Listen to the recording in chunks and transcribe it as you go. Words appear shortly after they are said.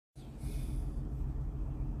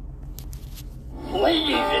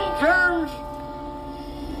Ladies and germs,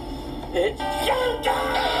 it's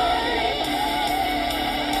showtime!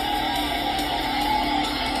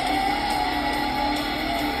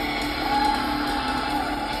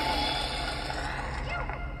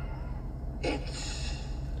 It's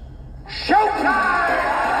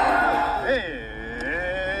showtime!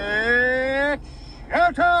 It's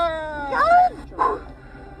showtime!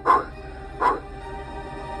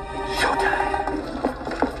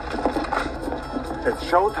 It's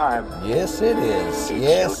showtime. Yes, it is.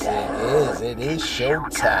 Yes, it is. It is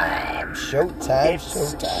showtime. Showtime,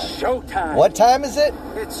 showtime. Showtime. What time is it?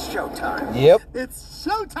 It's showtime. Yep. It's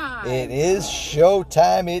showtime. It is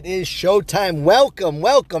showtime. It is showtime. Welcome,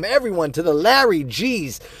 welcome everyone to the Larry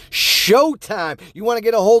G's Showtime. You want to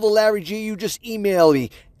get a hold of Larry G? You just email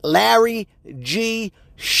me,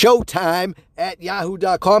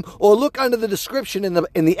 LarryGShowtime@yahoo.com, or look under the description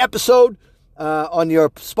in the episode. On your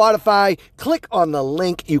Spotify, click on the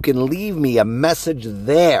link. You can leave me a message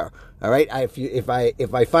there. All right.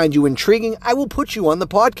 If I find you intriguing, I will put you on the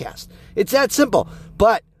podcast. It's that simple.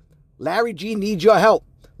 But Larry G needs your help.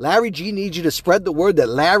 Larry G needs you to spread the word that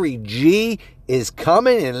Larry G is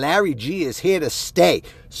coming and Larry G is here to stay.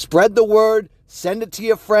 Spread the word. Send it to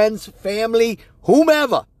your friends, family,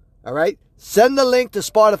 whomever. All right. Send the link to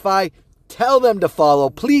Spotify. Tell them to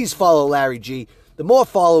follow. Please follow Larry G. The more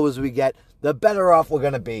followers we get, the better off we're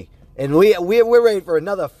going to be. And we're ready for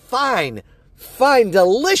another fine,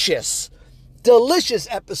 delicious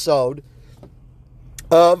episode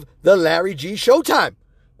of the Larry G Showtime.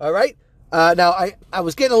 All right? Now, I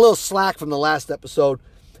was getting a little slack from the last episode.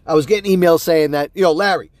 I was getting emails saying that,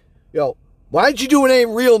 Larry, why aren't you doing any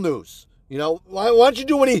real news? Why don't you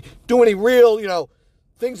do any real,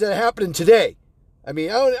 things that are happening today? I mean,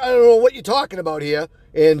 I don't know what you're talking about here.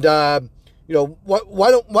 And,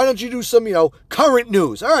 why don't you do some, current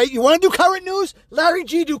news? All right, you want to do current news? Larry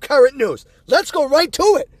G, do current news. Let's go right to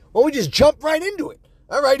it. Why don't we just jump right into it?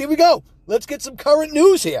 All right, here we go. Let's get some current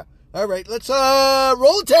news here. All right, let's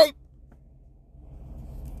roll the tape.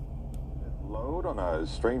 Load on a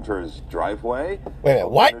stranger's driveway. Wait a minute,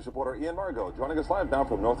 what? News reporter Ian Margot joining us live now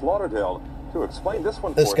from North Lauderdale to explain this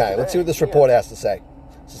one. This guy. Let's see what this reporter has to say.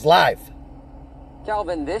 This is live.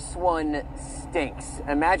 Calvin, this one stinks.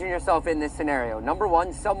 Imagine yourself in this scenario. Number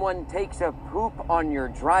one, someone takes a poop on your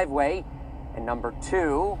driveway. And number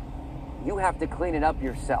two, you have to clean it up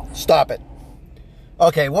yourself. Stop it.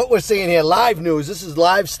 Okay, what we're seeing here, live news. This is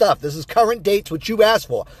live stuff. This is current dates, what you asked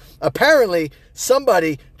for. Apparently,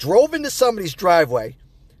 somebody drove into somebody's driveway,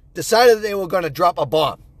 decided that they were going to drop a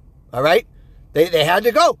bomb. All right? They had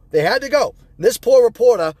to go. They had to go. And this poor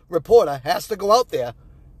reporter has to go out there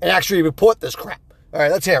and actually report this crap. All right,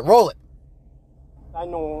 let's hear it. Roll it. I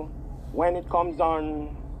know when it comes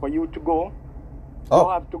on for you to go, you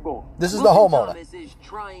have to go. This is the homeowner. Thomas is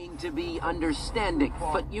trying to be understanding,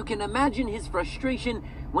 but you can imagine his frustration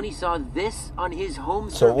when he saw this on his home.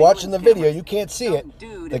 So watching the video, you can't see it.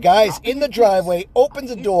 The guy's in the driveway,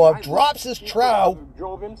 opens the door, drops his trowel.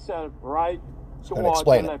 Drove himself right towards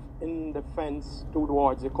the left in the fence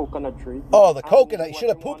towards the coconut tree. Oh, the coconut. He should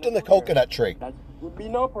have pooped in the coconut tree. That would be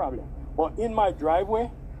no problem. But in my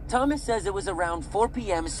driveway, Thomas says it was around 4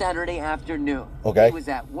 p.m. Saturday afternoon. Okay. He was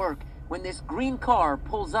at work when this green car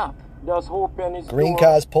pulls up. Just open his green door,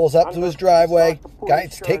 car pulls up to his driveway.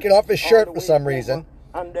 Guy's taking off his shirt for some reason.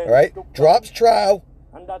 All right. Drops trowel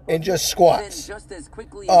and just squats. Then just as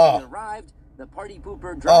quickly as he arrived, the party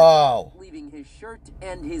pooper drives off, leaving his shirt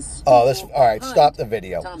and his... All right, stop the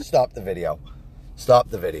video. Stop the video.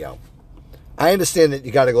 I understand that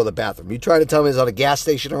you got to go to the bathroom. You trying to tell me there's not a gas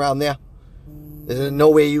station around there? There's no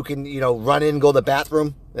way you can, run in and go to the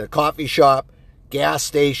bathroom? At a coffee shop, gas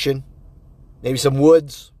station, maybe some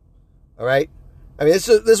woods, all right? I mean,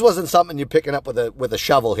 this wasn't something you're picking up with a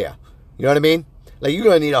shovel here. You know what I mean? Like, you're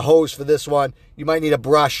going to need a hose for this one. You might need a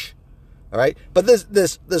brush, all right? But this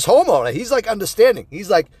homeowner, he's like understanding.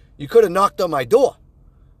 He's like, you could have knocked on my door,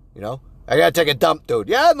 I got to take a dump, dude.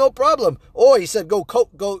 Yeah, no problem. Or he said, go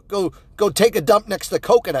take a dump next to the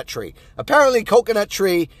coconut tree. Apparently, coconut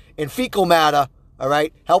tree and fecal matter, all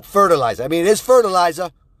right, help fertilize. I mean, it is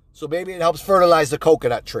fertilizer, so maybe it helps fertilize the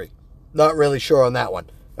coconut tree. Not really sure on that one,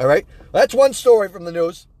 all right? Well, that's one story from the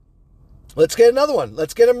news. Let's get another one.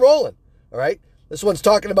 Let's get him rolling, all right? This one's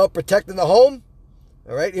talking about protecting the home.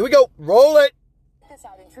 All right, here we go. Roll it.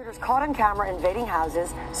 Intruders caught on camera invading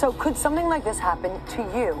houses. So could something like this happen to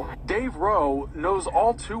you? Dave Rowe knows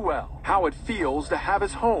all too well how it feels to have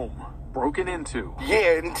his home broken into.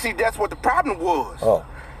 Yeah, and see, that's what the problem was. Oh.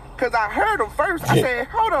 Because I heard him first. I said,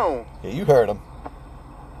 hold on. Yeah, you heard him.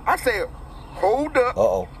 I said, hold up.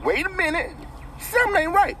 Uh-oh. Wait a minute. Something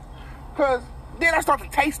ain't right. Because Then I start to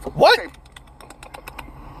taste them. What? Okay.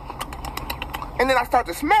 And then I start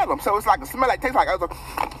to smell them. So it's like a smell like tastes like other.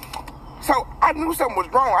 So I knew something was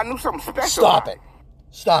wrong. I knew something special. Stop it.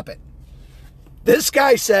 Stop it. This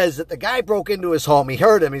guy says that the guy broke into his home. He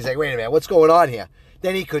heard him. He's like, wait a minute, what's going on here?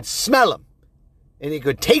 Then he could smell him. And he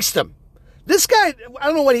could taste him. This guy, I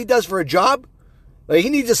don't know what he does for a job. But he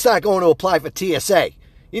needs to start going to apply for TSA.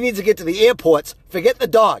 He needs to get to the airports. Forget the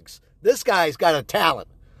dogs. This guy's got a talent.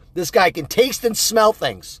 This guy can taste and smell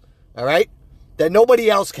things. All right? That nobody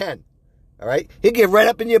else can. All right? He'll get right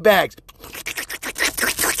up in your bags.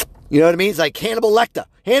 You know what I mean? He's like Hannibal Lecter.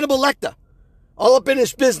 Hannibal Lecter. All up in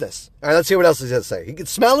his business. All right, let's see what else he's going to say. He can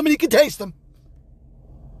smell them and he can taste them.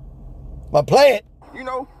 But play it. You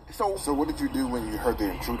know, So what did you do when you heard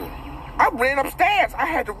the intruder? I ran upstairs. I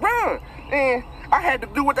had to run. And I had to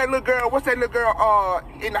do what that little girl, what's that little girl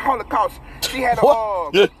in the Holocaust? She had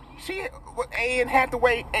a, Anne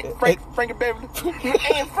Hathaway, Frank and Beverly.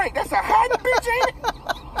 Anne Frank, that's a hot bitch, ain't it?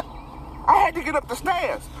 I had to get up the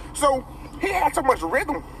stairs. So he had so much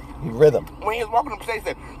rhythm. Rhythm. When he was walking up the stairs, he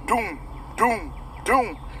said, doom, doom,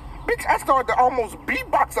 doom. Bitch, I started to almost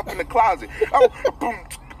beatbox up in the closet. Oh, boom,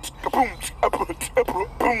 boom,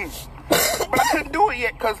 boom. But I couldn't do it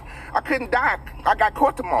yet because I couldn't die. I got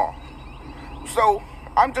caught tomorrow. So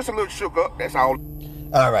I'm just a little shook up. That's all.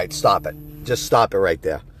 All right, stop it. Just stop it right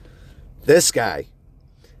there. This guy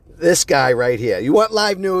right here. You want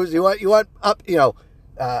live news? You want up?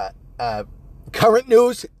 Current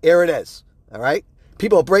news? Here it is. All right.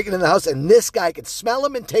 People are breaking in the house, and this guy can smell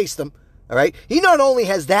them and taste them. All right. He not only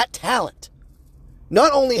has that talent.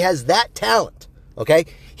 Okay.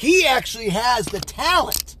 He actually has the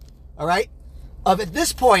talent. All right. Of at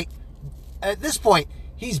this point,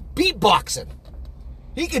 he's beatboxing.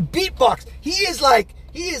 He can beatbox. He is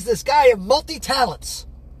this guy of multi-talents.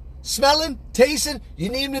 Smelling, tasting. You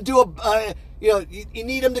need him to do you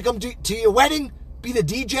need him to come to your wedding, be the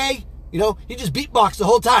DJ. You know, he just beatbox the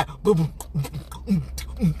whole time.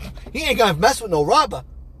 He ain't gonna mess with no robber.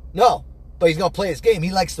 No. But he's gonna play his game.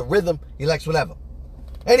 He likes the rhythm. He likes whatever.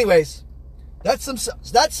 Anyways, that's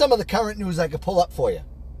some of the current news I could pull up for you.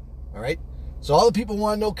 All right? So all the people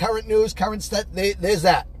want to know current news, current stat, there's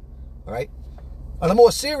that. All right? On a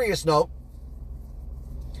more serious note,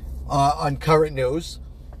 on current news,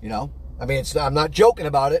 you know, I mean, I'm not joking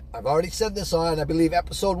about it. I've already said this on, I believe,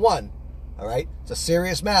 episode 1. All right? It's a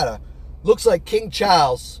serious matter. Looks like King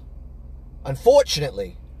Charles,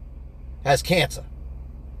 unfortunately, has cancer.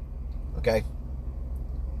 Okay?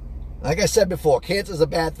 Like I said before, cancer is a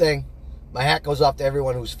bad thing. My hat goes off to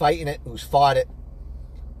everyone who's fighting it, who's fought it.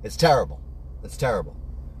 It's terrible. It's terrible.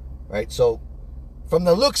 Right? So, from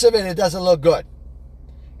the looks of it, it doesn't look good.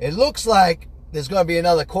 It looks like there's going to be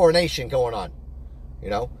another coronation going on. You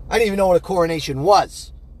know? I didn't even know what a coronation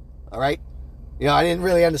was. All right? You know, I didn't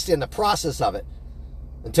really understand the process of it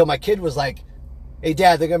until my kid was like, hey,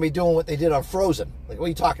 Dad, they're going to be doing what they did on Frozen. Like, what are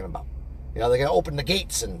you talking about? You know, they're going to open the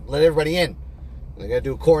gates and let everybody in. They're going to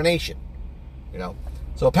do a coronation. You know?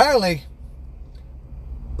 So, apparently,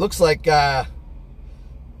 looks like his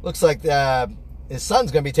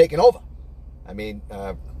son's going to be taking over. I mean,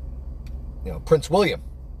 Prince William.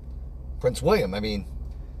 I mean,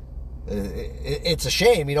 it's a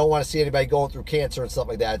shame. You don't want to see anybody going through cancer and stuff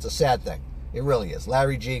like that. It's a sad thing. It really is.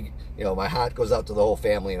 Larry G, my heart goes out to the whole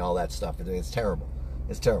family and all that stuff. It's terrible.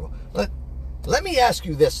 It's terrible. Let me ask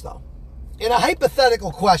you this, though. In a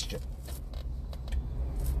hypothetical question,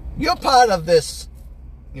 you're part of this,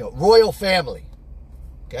 royal family.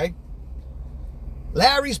 Okay?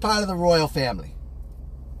 Larry's part of the royal family.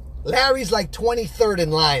 Larry's like 23rd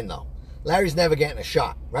in line, though. Larry's never getting a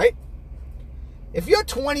shot, right? If you're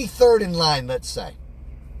 23rd in line, let's say,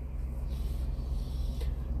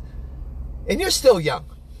 and you're still young,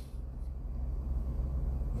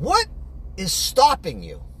 what is stopping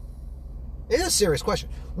you? It is a serious question.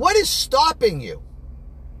 What is stopping you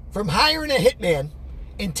from hiring a hitman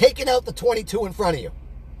and taking out the 22 in front of you?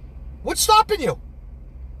 What's stopping you?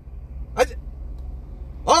 I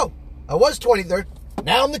was 23rd.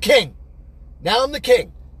 Now I'm the king.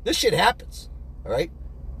 This shit happens. All right?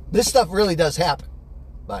 This stuff really does happen.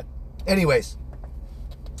 But anyways,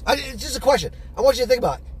 it's just a question. I want you to think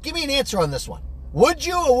about it. Give me an answer on this one. Would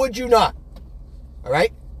you or would you not? All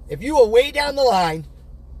right? If you were way down the line,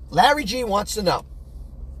 Larry G wants to know,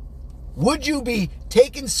 would you be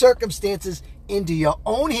taking circumstances into your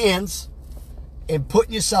own hands and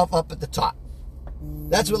putting yourself up at the top?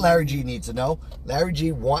 That's what Larry G needs to know. Larry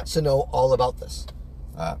G wants to know all about this.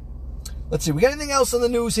 Let's see. We got anything else in the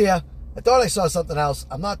news here? I thought I saw something else.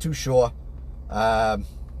 I'm not too sure. No,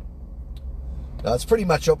 that's pretty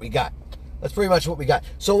much what we got.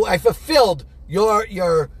 So I fulfilled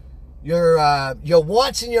your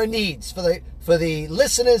wants and your needs for the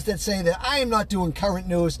listeners that say that I am not doing current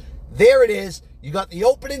news. There it is. You got the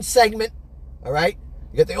opening segment. All right.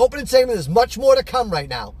 You got the opening segment. There's much more to come right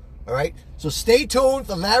now. All right. So stay tuned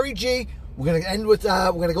for Larry G. We're gonna end with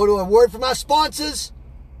we're gonna go to a word from our sponsors.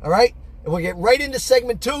 All right. And we'll get right into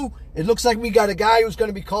segment 2. It looks like we got a guy who's going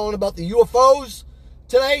to be calling about the UFOs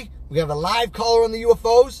today. We have a live caller on the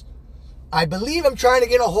UFOs. I believe I'm trying to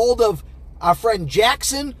get a hold of our friend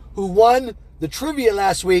Jackson, who won the trivia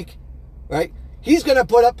last week, right? He's going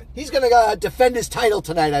to defend his title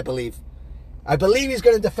tonight, I believe. I believe he's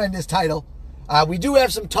going to defend his title. We do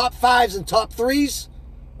have some top 5s and top 3s,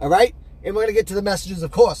 all right? And we're going to get to the messages,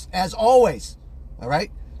 of course, as always, all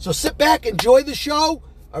right? So sit back, enjoy the show,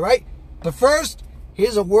 all right? But first,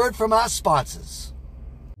 here's a word from our sponsors.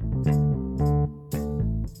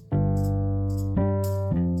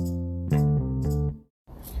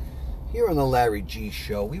 Here on the Larry G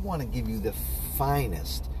Show, we want to give you the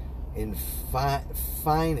finest and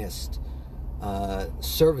finest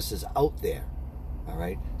services out there. All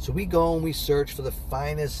right. So we go and we search for the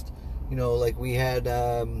finest. Like we had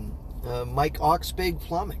Mike Oxbig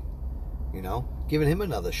Plumbing. Giving him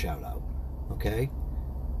another shout out. Okay.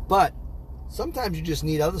 But sometimes you just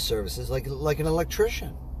need other services, like an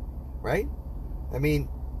electrician, right? I mean,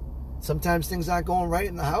 sometimes things aren't going right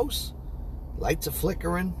in the house. Lights are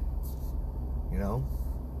flickering.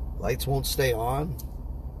 Lights won't stay on.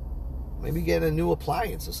 Maybe get a new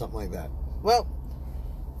appliance or something like that. Well,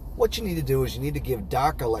 what you need to do is you need to give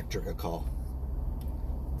Dark Electric a call.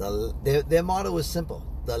 Their motto is simple.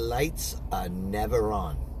 The lights are never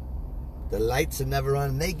on. The lights are never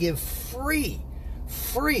on. And they give free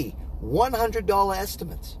 $100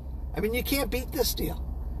 estimates. I mean, you can't beat this deal.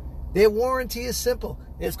 Their warranty is simple.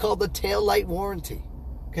 It's called the tail light warranty.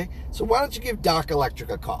 Okay? So why don't you give Dark Electric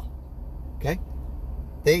a call? Okay?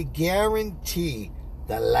 They guarantee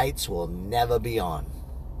the lights will never be on.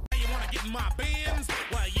 You want to get in my bins?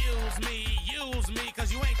 Well, use me,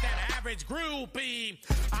 because you ain't that average groupie.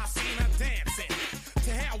 I seen her dancing.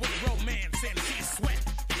 To hell with romance, and she's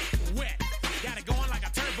wet. Got it going like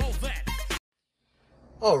a turbo vet.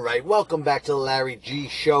 All right, welcome back to the Larry G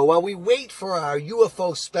Show. While we wait for our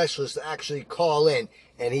UFO specialist to actually call in,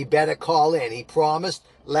 and he better call in. He promised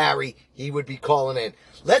Larry he would be calling in.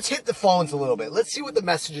 Let's hit the phones a little bit. Let's see what the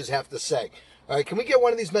messages have to say. All right, can we get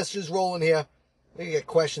one of these messages rolling here? We get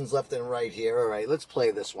questions left and right here. All right, let's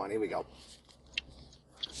play this one. Here we go.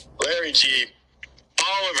 Larry G.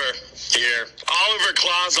 Oliver here. Oliver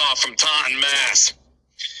Klazoff from Taunton, Mass.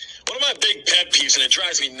 One of my big pet peeves, and it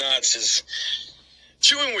drives me nuts, is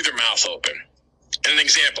chewing with your mouth open. And an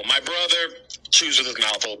example, my brother chews with his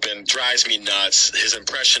mouth open, drives me nuts. His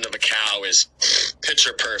impression of a cow is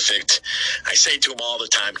picture perfect. I say to him all the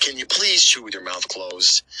time, can you please chew with your mouth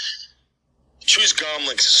closed? Chews gum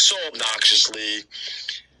like so obnoxiously.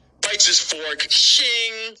 Bites his fork,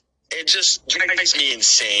 shing. It just drives me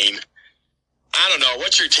insane. I don't know.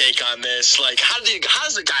 What's your take on this? Like, how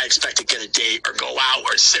does the guy expect to get a date or go out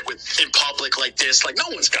or sit in public like this? Like, no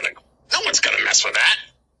one's gonna mess with that.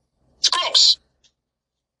 It's gross.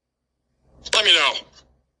 Let me know.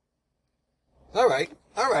 All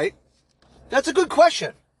right. That's a good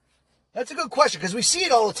question. Because we see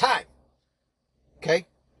it all the time. Okay?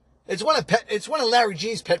 It's one of Larry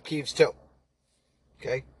G's pet peeves too.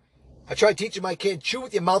 Okay? I try teaching my kid, chew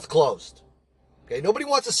with your mouth closed. Okay? Nobody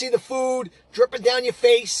wants to see the food dripping down your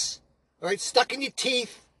face. All right? Stuck in your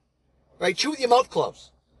teeth. All right? Chew with your mouth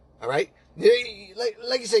closed. All right?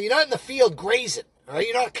 Like you said, you're not in the field grazing. All right?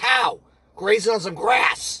 You're not a cow grazing on some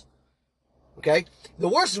grass. Okay? The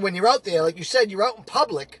worst is when you're out there, like you said, you're out in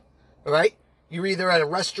public. All right? You're either at a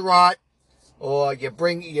restaurant or you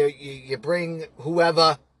bring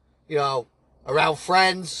whoever, around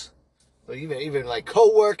friends, or even like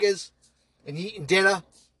co-workers, and you're eating dinner,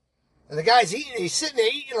 and the guy's eating, he's sitting there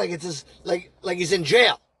eating like it's his, like he's in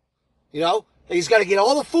jail, like he's got to get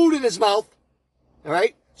all the food in his mouth, all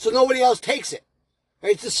right, so nobody else takes it.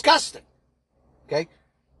 Right? It's disgusting. Okay,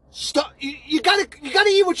 stop. You gotta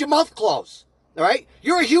eat with your mouth closed. All right,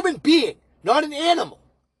 you're a human being, not an animal.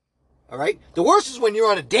 All right, the worst is when you're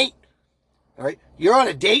on a date. All right, you're on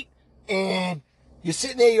a date and you're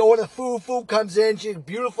sitting there, you order food comes in, she's a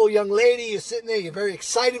beautiful young lady, you're sitting there, you're very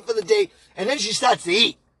excited for the date, and then she starts to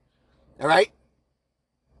eat, all right?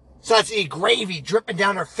 Starts to eat gravy dripping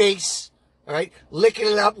down her face, all right? Licking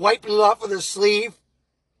it up, wiping it off with her sleeve.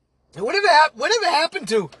 And whatever happened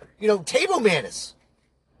to, table manners?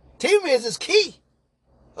 Table manners is key.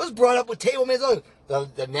 I was brought up with table manners.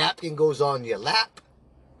 The napkin goes on your lap,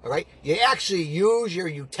 all right? You actually use your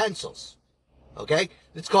utensils, okay?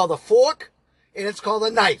 It's called a fork. and it's called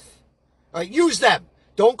a knife. All right, use them.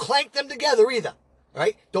 Don't clank them together either. All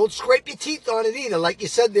right, don't scrape your teeth on it either, like you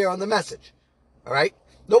said there on the message. All right,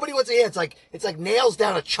 nobody wants to hear. It's like nails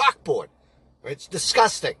down a chalkboard. Right? It's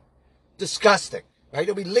disgusting, disgusting. Right?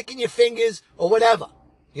 You'll be licking your fingers or whatever.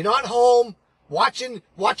 You're not home watching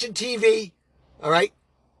TV. All right,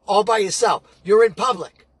 all by yourself. You're in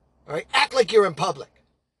public. All right, act like you're in public.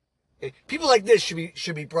 Okay? People like this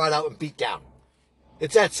should be brought out and beat down.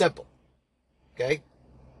 It's that simple. Okay.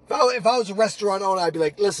 If I was a restaurant owner, I'd be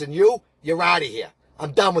like, listen, you're out of here.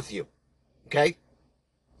 I'm done with you. Okay?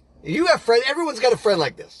 You have friends. Everyone's got a friend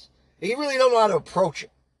like this. You really don't know how to approach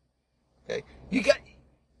it. Okay?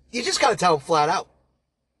 You just got to tell them flat out.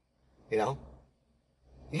 You know?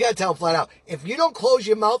 You got to tell them flat out. If you don't close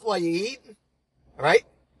your mouth while you eat, all right,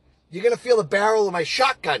 you're going to feel the barrel of my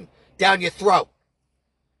shotgun down your throat.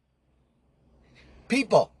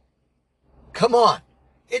 People, come on.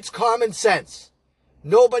 It's common sense.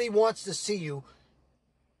 Nobody wants to see you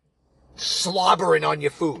slobbering on your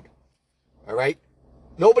food. All right?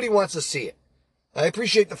 Nobody wants to see it. I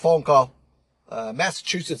appreciate the phone call.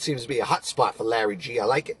 Massachusetts seems to be a hot spot for Larry G. I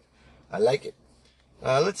like it. I like it.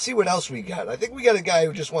 Let's see what else we got. I think we got a guy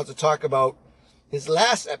who just wants to talk about his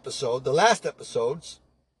last episode, the last episodes,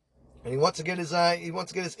 and he wants to get his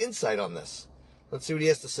insight on this. Let's see what he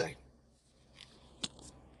has to say.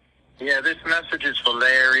 Yeah, this message is for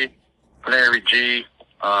Larry G.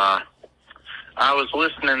 I was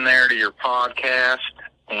listening there to your podcast,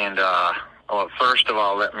 and well, first of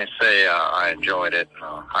all, let me say I enjoyed it.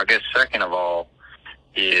 I guess second of all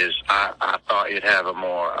is I thought you'd have a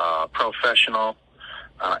more professional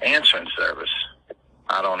answering service.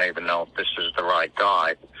 I don't even know if this is the right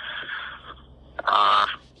guy. I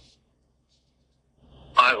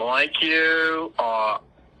like you. I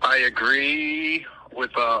agree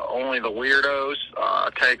with only the weirdos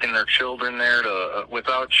taking their children there to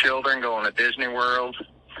without children going to Disney World.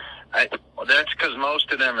 That's because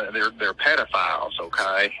most of them they're pedophiles,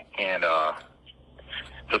 okay? And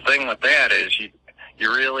the thing with that is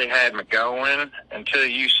you really had me going until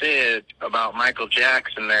you said about Michael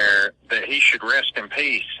Jackson there that he should rest in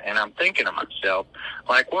peace. And I'm thinking to myself,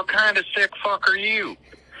 like, what kind of sick fuck are you?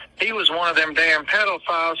 He was one of them damn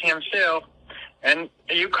pedophiles himself. And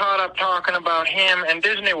you caught up talking about him and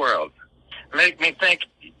Disney World. Make me think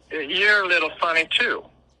you're a little funny, too.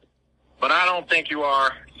 But I don't think you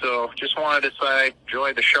are. So just wanted to say,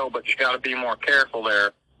 enjoy the show, but you got to be more careful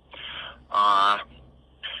there.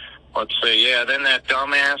 Let's see. Yeah, then that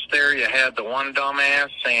dumbass there, you had the one dumbass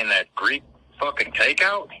saying that Greek fucking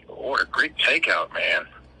takeout. Order Greek takeout, man.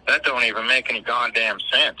 That don't even make any goddamn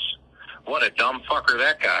sense. What a dumb fucker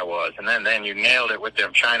that guy was. And then you nailed it with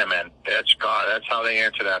them Chinamen. That's how they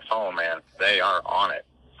answer that phone, man. They are on it.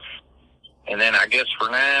 And then I guess for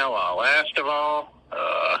now, last of all,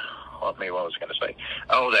 what was I going to say?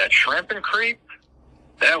 Oh, that shrimp and creep.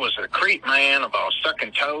 That was a creep, man, about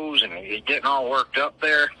sucking toes and getting all worked up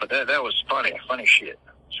there. But that was funny shit.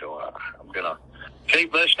 So I'm going to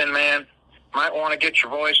keep listening, man. Might want to get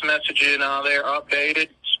your voice message in there updated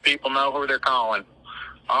so people know who they're calling.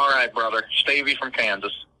 All right, brother. Stevie from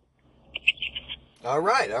Kansas. All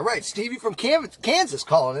right. Stevie from Kansas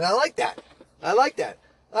calling, and I like that.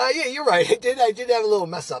 Yeah, you're right. I did have a little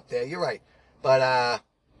mess up there. You're right. But,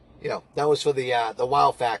 that was for the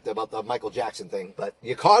wow factor about the Michael Jackson thing. But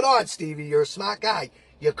you caught on, Stevie. You're a smart guy.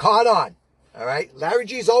 You caught on. All right. Larry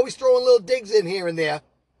G's always throwing little digs in here and there.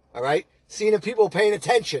 All right. Seeing if people paying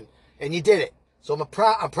attention, and you did it. So I'm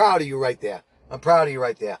proud of you right there.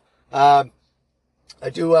 I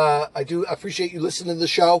do appreciate you listening to the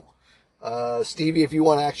show. Stevie, if you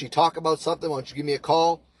want to actually talk about something, why don't you give me a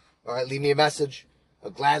call? All right, leave me a message. I'll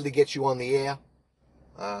gladly get you on the air.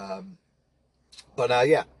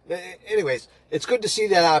 Yeah. Anyways, it's good to see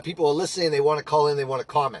that people are listening. They want to call in. They want to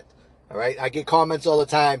comment. All right. I get comments all the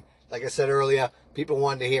time. Like I said earlier, people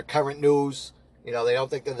want to hear current news. They don't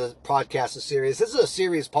think that the podcast is serious. This is a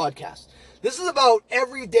serious podcast. This is about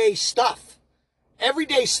everyday stuff.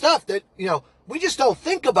 Everyday stuff that, we just don't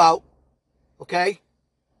think about, okay?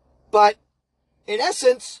 But in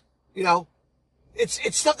essence,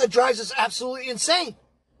 it's stuff that drives us absolutely insane,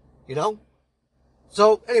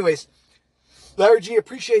 So anyways, Larry G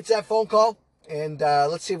appreciates that phone call. And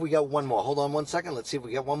let's see if we got one more. Hold on one second. Let's see if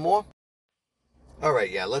we got one more. All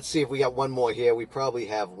right, yeah, let's see if we got one more here. We probably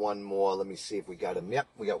have one more. Let me see if we got him. Yep,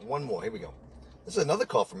 we got one more. Here we go. This is another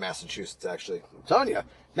call from Massachusetts, actually. I'm telling you,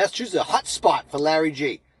 Massachusetts is a hot spot for Larry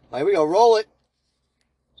G. Here we go. Roll it.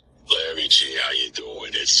 Larry G, how you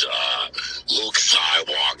doing? It's Luke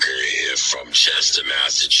Skywalker here from Chester,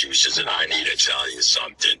 Massachusetts, and I need to tell you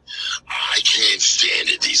something. I can't stand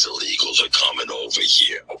it. These illegals are coming over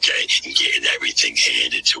here, okay, and getting everything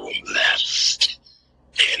handed to them left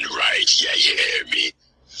and right. Yeah, you hear me?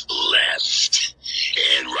 Left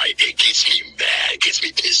and right. It gets me mad. It gets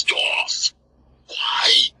me pissed off.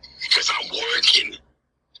 Why? Because I'm working.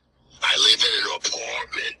 I live in an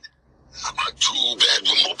apartment. A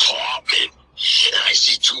 2-bedroom apartment, and I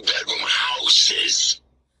see 2-bedroom houses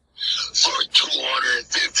for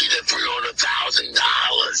 $250,000 to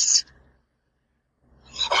 $300,000.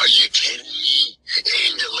 Are you kidding me?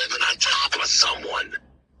 And you're living on top of someone.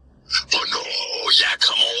 But no, yeah,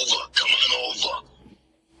 come on over.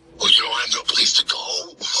 Oh, you don't have no place to go?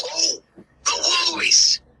 Oh, no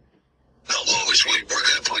worries. No worries, we're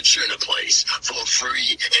gonna put you in a place for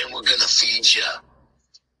free, and we're gonna feed you.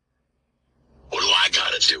 What do I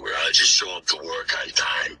gotta do? I just show up to work on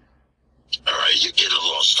time. All right, you get a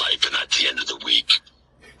little stipend at the end of the week.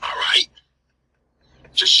 All right?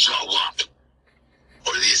 Just show up.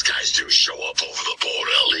 What do these guys do? Show up over the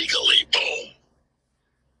border illegally. Boom.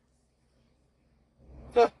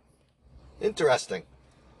 Huh. Interesting.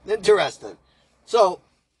 So,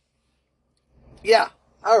 yeah,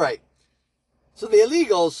 all right. So the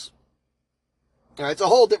illegals, all right, it's a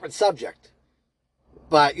whole different subject.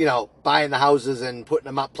 But, you know, buying the houses and putting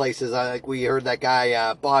them up places. Like we heard that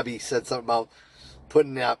guy, Bobby, said something about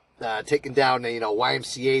putting up, taking down, you know,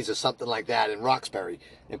 YMCAs or something like that in Roxbury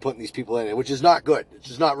and putting these people in it, which is not good. It's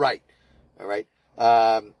just not right. All right.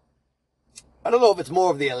 I don't know if it's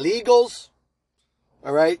more of the illegals,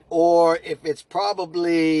 all right, or if it's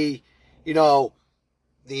probably, you know,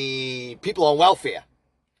 the people on welfare.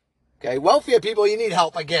 Okay. Welfare people, you need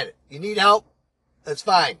help. I get it. You need help. That's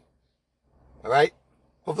fine. All right.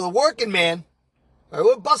 But for the working man, all right,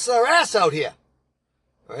 we're busting our ass out here.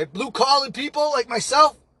 All right, blue-collar people like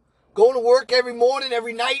myself, going to work every morning,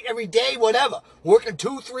 every night, every day, whatever. Working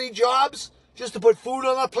 2-3 jobs just to put food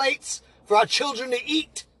on our plates for our children to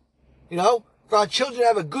eat. You know, for our children to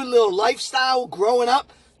have a good little lifestyle growing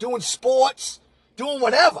up, doing sports, doing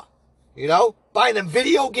whatever. You know, buying them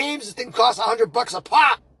video games, the thing costs $100 a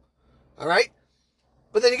pop. All right?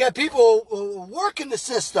 But then you got people who work in the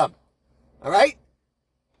system. All right?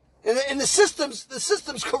 And the system's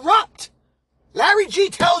corrupt. Larry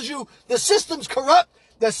G tells you the system's corrupt.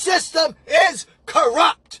 The system is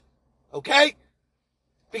corrupt. Okay?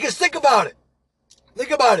 Because think about it. They're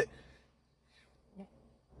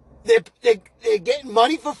getting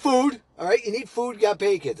money for food. All right? You need food, you got to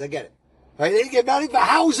pay your kids. I get it. All right? They get money for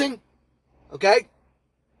housing. Okay?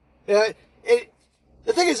 The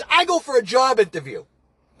thing is, I go for a job interview.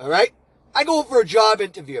 All right?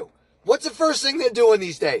 What's the first thing they're doing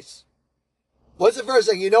these days? What's the first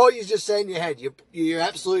thing? You know what you're just saying in your head. You're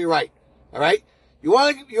absolutely right. All right? You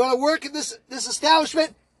want to work in this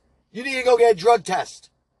establishment? You need to go get a drug test.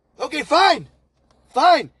 Okay, fine.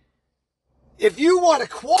 If you want to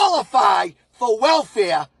qualify for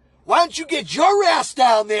welfare, why don't you get your ass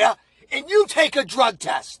down there and you take a drug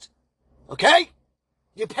test? Okay?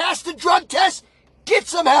 You pass the drug test, get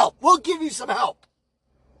some help. We'll give you some help.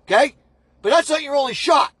 Okay? But that's not your only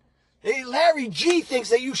shot. Hey, Larry G thinks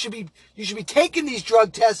that you should be taking these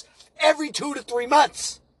drug tests every 2 to 3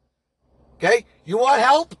 months. Okay? You want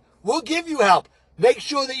help? We'll give you help. Make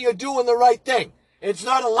sure that you're doing the right thing. It's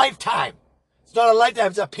not a lifetime. It's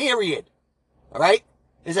a period. All right?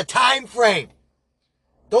 There's a time frame.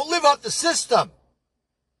 Don't live off the system.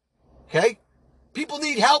 Okay? People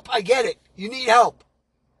need help. I get it. You need help.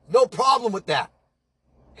 No problem with that.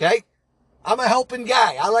 Okay? I'm a helping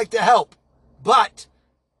guy. I like to help. But,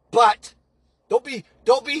 don't be,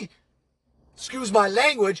 excuse my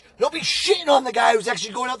language, don't be shitting on the guy who's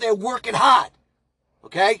actually going out there working hard.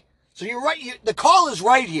 Okay? So you're right, the call is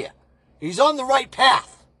right here. He's on the right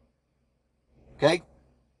path. Okay?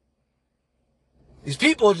 These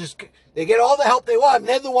people they get all the help they want, and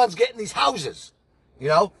they're the ones getting these houses. You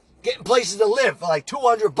know? Getting places to live for like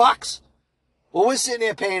 $200. Well, we're sitting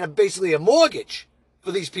there paying basically a mortgage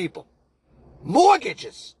for these people.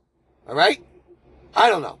 Mortgages. All right? I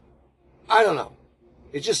don't know.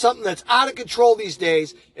 It's just something that's out of control these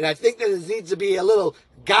days, and I think that there needs to be a little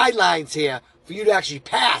guidelines here for you to actually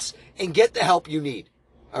pass and get the help you need.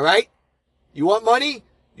 All right? You want money?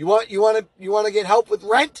 You want to get help with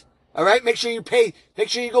rent? All right? Make sure you pay. Make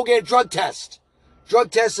sure you go get a drug test.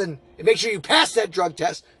 And make sure you pass that drug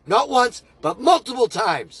test, not once, but multiple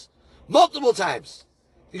times. You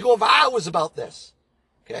go for hours about this.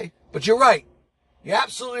 Okay? But you're right. You're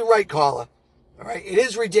absolutely right, caller. All right? It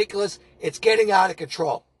is ridiculous. It's getting out of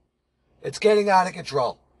control.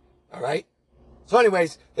 All All right? So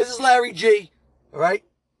anyways, this is Larry G. All right?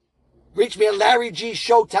 Reach me at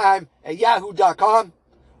LarryGShowtime@yahoo.com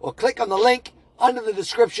or click on the link under the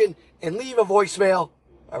description and leave a voicemail.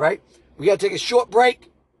 All right? We got to take a short break.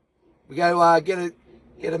 We got to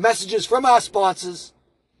get messages from our sponsors.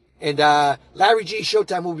 And Larry G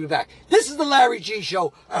Showtime will be back. This is the Larry G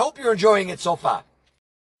Show. I hope you're enjoying it so far.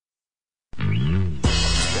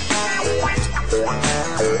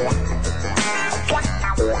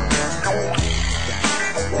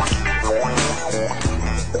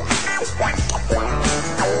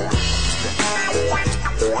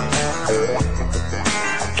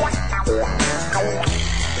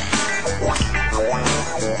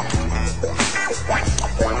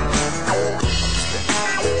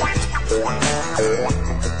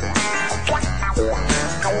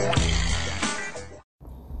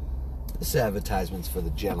 This advertisement's for the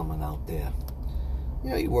gentlemen out there.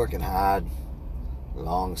 You know, you're working hard,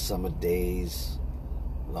 long summer days,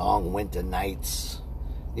 long winter nights.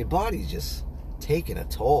 Your body's just taking a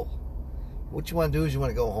toll. What you want to do is you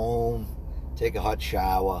want to go home, take a hot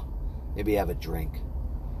shower, maybe have a drink.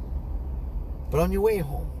 But on your way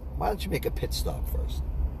home, why don't you make a pit stop first?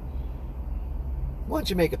 Why don't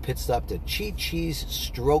you make a pit stop to Chi Chi's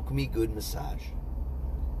Stroke Me Good Massage?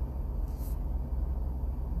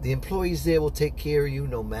 The employees there will take care of you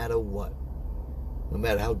no matter what. No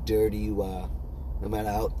matter how dirty you are. No matter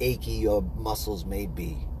how achy your muscles may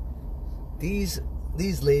be. These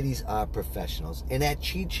ladies are professionals. And at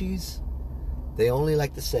Chi Chi's, they only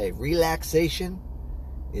like to say, relaxation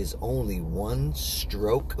is only one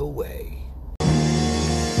stroke away.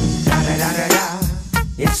 Da-da-da-da-da.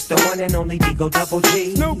 It's the one and only Digo Double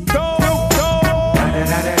G. Snoop Dogg.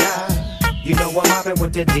 Da-da-da-da-da. You know I'm mobbing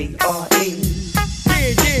with the D-R-E.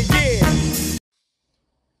 Yeah.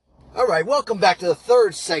 All right, welcome back to the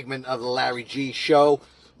third segment of the Larry G Show.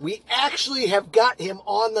 We actually have got him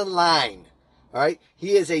on the line. All right,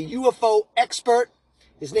 he is a UFO expert.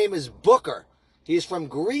 His name is Booker. He is from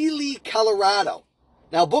Greeley, Colorado.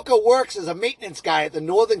 Now, Booker works as a maintenance guy at the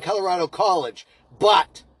Northern Colorado College,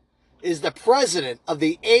 but is the president of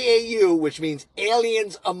the AAU, which means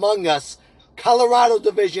Aliens Among Us, Colorado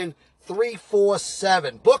Division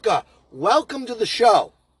 347. Booker, welcome to the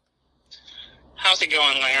show. How's it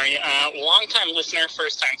going, Larry? Long-time listener,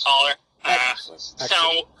 first-time caller.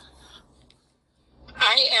 So,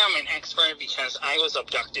 I am an expert because I was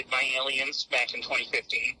abducted by aliens back in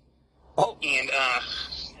 2015. Oh. And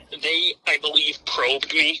they, I believe,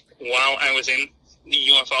 probed me while I was in the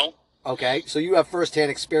UFO. Okay, so you have first-hand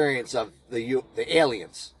experience of the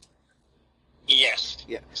aliens. Yes.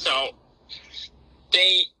 Yeah. So,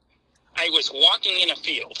 I was walking in a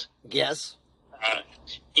field. Yes.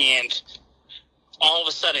 And all of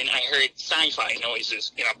a sudden I heard sci-fi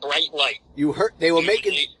noises in a bright light. You heard they were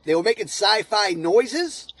making sci-fi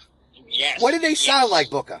noises? Yes. What did they sound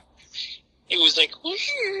like, Booker? It was like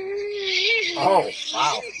oh,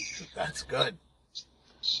 wow. That's good.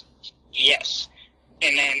 Yes.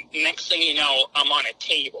 And then next thing you know, I'm on a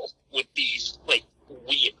table with these like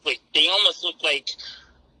weird, like they almost look like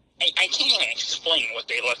I can't even explain what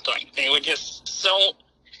they looked like. They were just so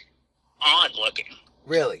odd looking.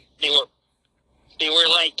 Really? They were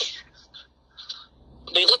like,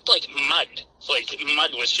 they looked like mud. Like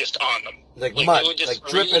mud was just on them. Like mud, they were just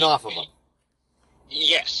like dripping off of them.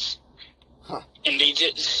 Yes. Huh. And they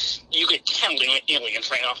just, you could tell they were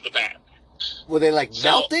aliens right off the bat. Were they like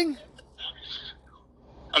melting?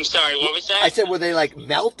 I'm sorry, what was that? I said, were they like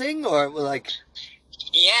melting or like?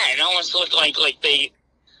 Yeah, it almost looked like they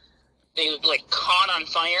like caught on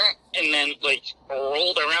fire and then like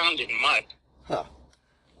rolled around in mud. Huh.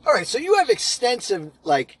 All right, so you have extensive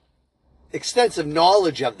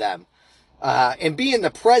knowledge of them, and being the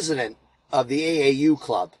president of the AAU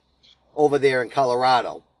club over there in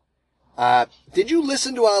Colorado. Did you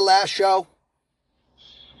listen to our last show?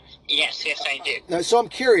 Yes, I did. Now, so I'm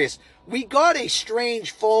curious. We got a strange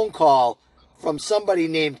phone call from somebody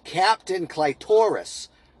named Captain Clitoris,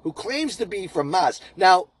 who claims to be from Mars.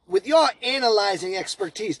 Now, with your analyzing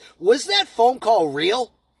expertise, was that phone call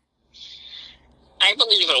real? I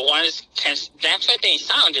believe it was, because that's what they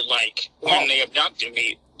sounded like when they abducted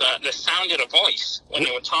me. The sound of the voice when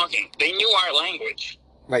they were talking. They knew our language.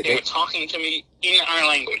 Right. They were talking to me in our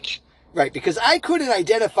language. Right, because I couldn't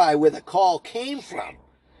identify where the call came from.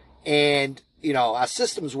 And, you know, our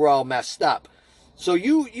systems were all messed up. So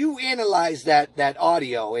you analyze that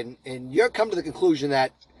audio, and you're come to the conclusion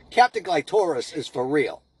that Captain Clitoris is for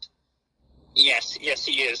real. Yes,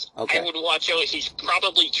 he is. Okay. I would watch out. He's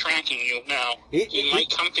probably tracking you now. He might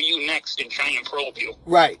come for you next and try and probe you.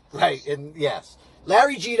 Right. And yes.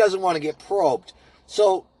 Larry G doesn't want to get probed.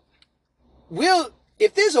 So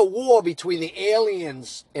if there's a war between the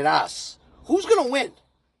aliens and us, who's going to win?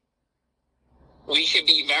 We should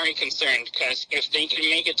be very concerned, because if they can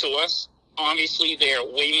make it to us, obviously they're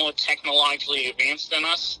way more technologically advanced than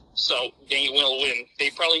us, so they will win. They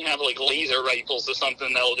probably have like laser rifles or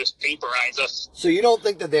something that will just vaporize us. So you don't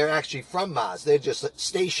think that they're actually from Mars? They're just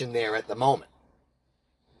stationed there at the moment.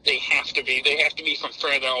 They have to be. They have to be from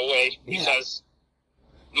further away, because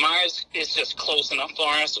Mars is just close enough for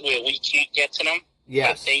us where we can't get to them,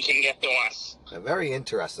 Yes. but they can get to us. Very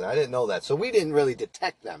interesting. I didn't know that. So we didn't really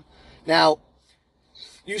detect them. Now,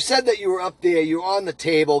 you said that you were up there, you were on the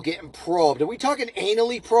table getting probed. Are we talking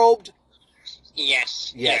anally probed?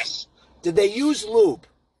 Yes. Did they use lube?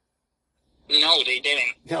 No, they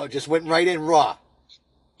didn't. No, it just went right in raw.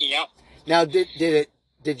 Yep. Now, did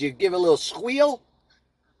you give a little squeal?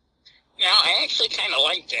 No, I actually kind of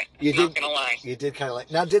liked it. You Not did. gonna lie. You did kind of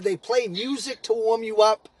like. Now, did they play music to warm you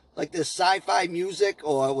up, like this sci-fi music,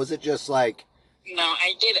 or was it just like? No,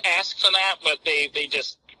 I did ask for that, but they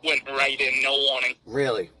just went right in, no warning.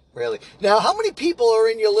 Really? Now, how many people are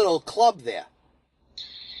in your little club there?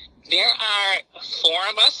 There are 4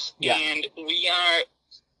 of us, and we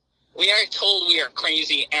are told we are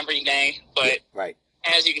crazy every day. But right.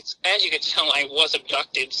 as you can tell, I was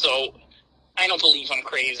abducted, so I don't believe I'm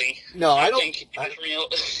crazy. No, I don't think it's real.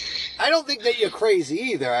 I don't think that you're crazy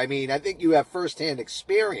either. I mean, I think you have firsthand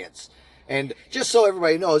experience. And just so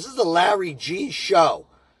everybody knows, this is the Larry G Show.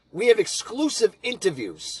 We have exclusive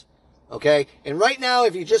interviews, okay? And right now,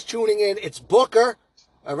 if you're just tuning in, it's Booker,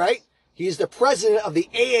 all right? He's the president of the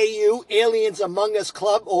AAU, Aliens Among Us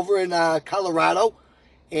Club, over in Colorado.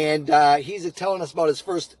 And he's telling us about his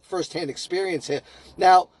firsthand experience here.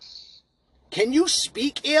 Now, can you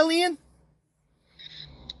speak alien?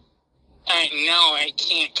 No, I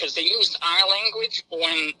can't, because they used our language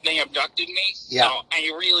when they abducted me. Yeah. So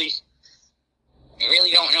I really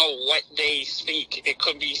don't know what they speak. It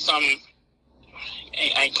could be some.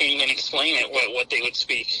 I can't even explain it. What they would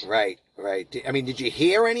speak. Right. I mean, did you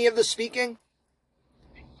hear any of the speaking?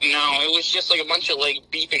 No, it was just like a bunch of like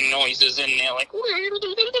beeping noises in there, like.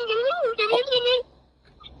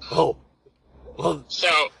 Oh. Well. So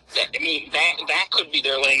that could be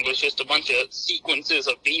their language, just a bunch of sequences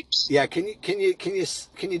of beeps. Yeah. Can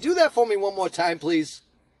you do that for me one more time, please?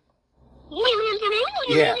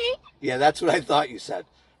 Yeah, that's what I thought you said.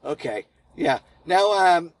 Okay. Yeah.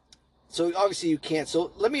 Now, so obviously you can't.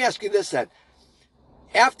 So let me ask you this then.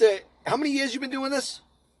 After how many years you been doing this?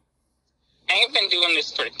 I've been doing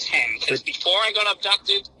this for 10, because before I got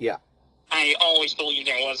abducted, yeah, I always believed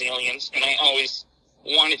there was aliens, and I always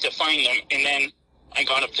wanted to find them, and then I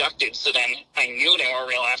got abducted, so then I knew they were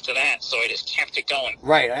real after that, so I just kept it going.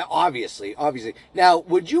 Right, obviously. Now,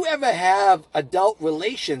 would you ever have adult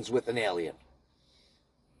relations with an alien?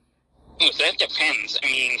 Well, that depends. I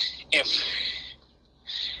mean,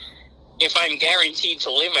 if I'm guaranteed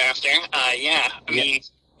to live after, yeah. I mean,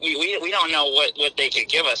 we don't know what they could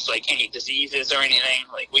give us, like any diseases or anything.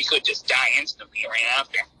 Like, we could just die instantly right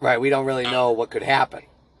after. Right, we don't really know what could happen.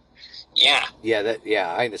 Yeah.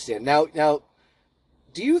 Yeah, I understand. Now,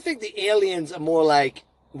 do you think the aliens are more like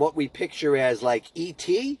what we picture as like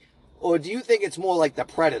E.T., or do you think it's more like the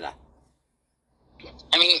Predator?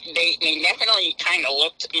 I mean, they definitely kind of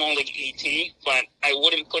looked more like E.T., but I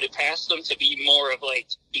wouldn't put it past them to be more of, like,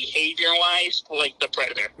 behavior-wise, like the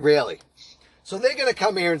Predator. Really? So they're going to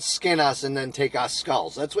come here and skin us and then take our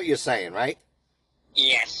skulls. That's what you're saying, right?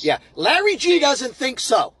 Yes. Yeah. Larry G doesn't think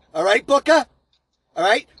so. All right, Booker? All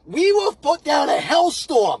right? We will put down a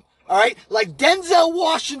hellstorm, all right, like Denzel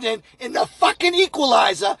Washington in the fucking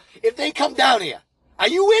Equalizer if they come down here. Are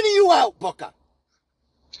you in or you out, Booker?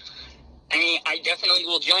 I mean, I definitely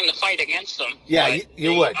will join the fight against them. Yeah,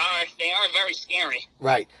 you would. They are very scary.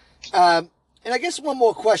 Right. And I guess one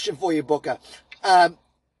more question for you, Booker.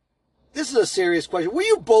 This is a serious question. Were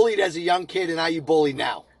you bullied as a young kid, and are you bullied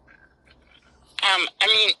now? I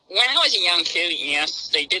mean, when I was a young kid, yes,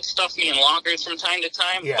 they did stuff me in lockers from time to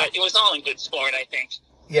time, but it was all in good sport, I think.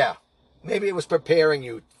 Yeah. Maybe it was preparing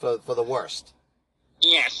you for the worst.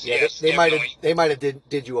 Yes, yeah, yes, they might have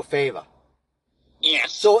did you a favor.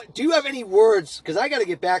 Yes. So, do you have any words? Because I got to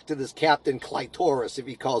get back to this Captain Clitoris if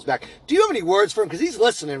he calls back. Do you have any words for him? Because he's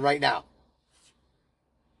listening right now.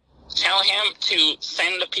 Tell him to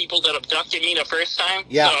send the people that abducted me the first time,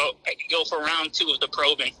 yeah, so I can go for round 2 of the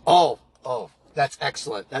probing. Oh, that's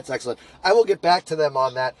excellent. That's excellent. I will get back to them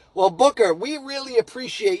on that. Well, Booker, we really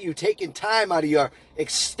appreciate you taking time out of your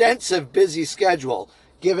extensive, busy schedule,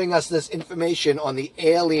 giving us this information on the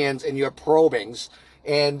aliens and your probings.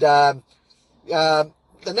 And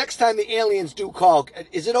the next time the aliens do call,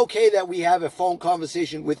 is it okay that we have a phone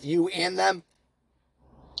conversation with you and them?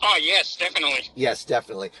 Oh, yes, definitely. Yes,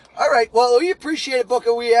 definitely. All right. Well, we appreciate it, Booker.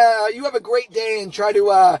 You have a great day, and try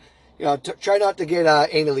to try not to get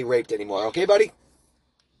anally raped anymore. Okay, buddy?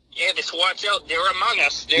 Yeah, just watch out. They're among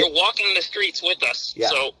us. They're walking the streets with us. Yeah.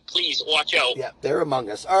 So please watch out. Yeah, they're among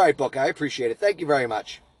us. All right, Booker. I appreciate it. Thank you very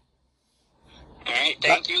much. All right.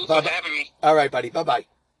 Thank you for having me. All right, buddy. Bye-bye.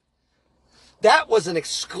 That was an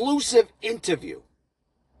exclusive interview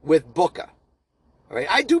with Booker. All right,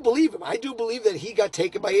 I do believe him. I do believe that he got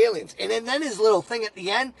taken by aliens. And then his little thing at the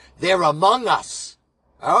end, they're among us.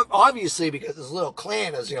 Obviously, because his little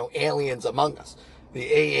clan is, aliens among us.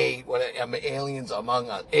 The aliens among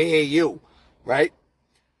us. AAU, right?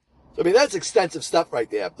 So, I mean, that's extensive stuff right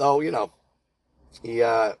there. Though, he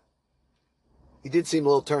did seem a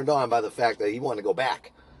little turned on by the fact that he wanted to go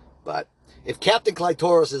back. But if Captain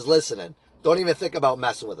Clitoris is listening, don't even think about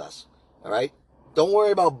messing with us. All right? Don't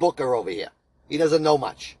worry about Booker over here. He doesn't know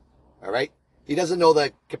much. All right? He doesn't know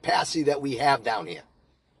the capacity that we have down here.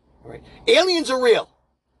 All right? Aliens are real.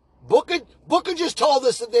 Booker just told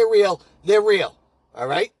us that they're real. They're real. All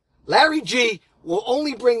right? Larry G will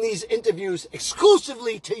only bring these interviews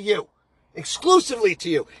exclusively to you. Exclusively to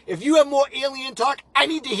you. If you have more alien talk, I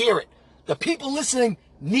need to hear it. The people listening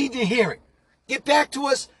need to hear it. Get back to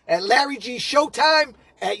us at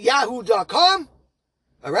LarryGShowtime@yahoo.com.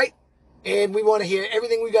 All right? And we want to hear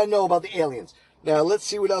everything we got to know about the aliens. Now, let's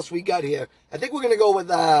see what else we got here. I think we're going to go with,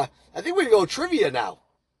 trivia now.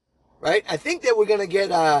 Right? I think that we're going to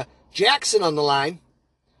get Jackson on the line.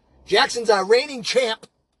 Jackson's our reigning champ.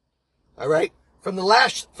 All right? From the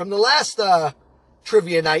last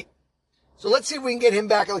trivia night. So let's see if we can get him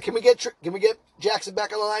back. Can we get Jackson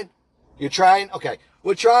back on the line? You're trying? Okay.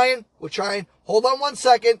 We're trying. Hold on one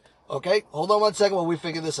second. Okay? Hold on one second while we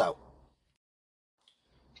figure this out.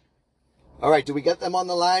 All right, do we get them on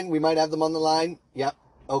the line? We might have them on the line. Yep.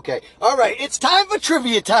 Okay. All right, it's time for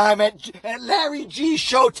trivia time at Larry G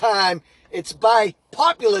Showtime. It's by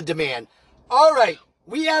popular demand. All right,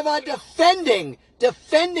 we have our defending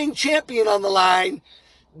champion on the line,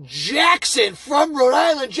 Jackson from Rhode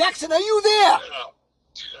Island. Jackson, are you there?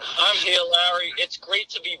 I'm here, Larry. It's great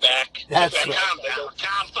to be back. That's right. right.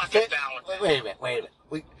 Calm fucking down. Wait a minute.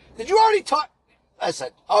 Did you already talk? I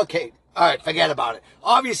said, okay. All right, forget about it.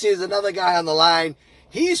 Obviously, there's another guy on the line.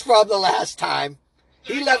 He's from the last time.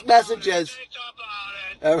 He left messages.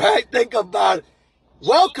 All right, think about it.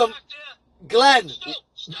 Welcome, Glenn.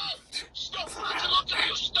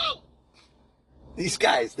 These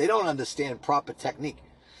guys, they don't understand proper technique.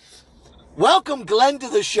 Welcome, Glenn, to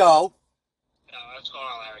the show. What's going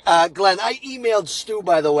on, Larry? Glenn, I emailed Stu,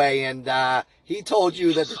 by the way, and he told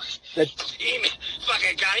you that fucking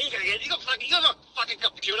guy, you got a fucking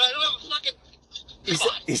computer.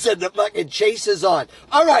 He said the fucking chase is on.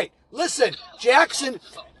 All right, listen, Jackson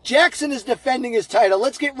is defending his title.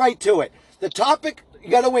 Let's get right to it. The topic, you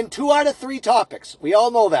got to win 2 out of 3 topics. We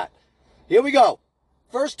all know that. Here we go.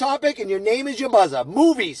 First topic, and your name is your buzzer.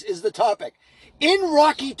 Movies is the topic. In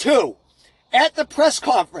Rocky 2, at the press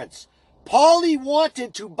conference, Paulie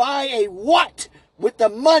wanted to buy a what with the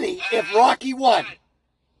money if Rocky won?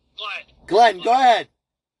 Glenn, go ahead.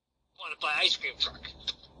 I want to buy ice cream truck.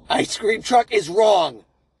 Ice cream truck is wrong.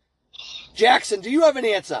 Jackson, do you have an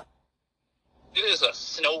answer? It is a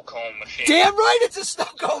snow cone machine. Damn right it's a snow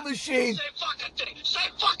cone machine.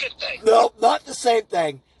 Same fucking thing. No, not the same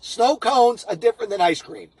thing. Snow cones are different than ice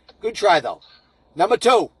cream. Good try, though. Number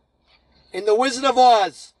 2. In The Wizard of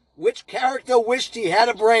Oz, which character wished he had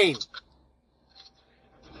a brain?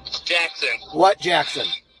 Jackson. What Jackson?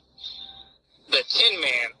 The Tin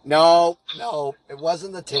Man. No, it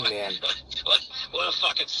wasn't the Tin Man. What a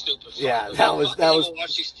fucking stupid. Yeah, that was.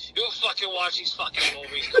 You fucking watch these fucking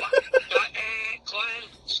movies. Come on. Glenn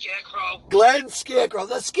Scarecrow. Glenn Scarecrow.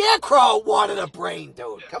 The Scarecrow wanted a brain,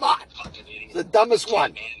 dude. Come on. It's the dumbest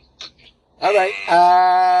one. All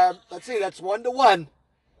right. Let's see. That's 1-1.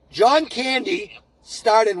 John Candy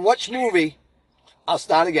starred in which movie? I'll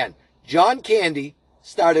start again. John Candy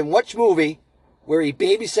starred in which movie where he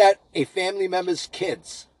babysat a family member's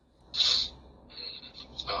kids?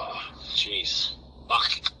 Oh, jeez.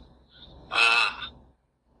 Fuck.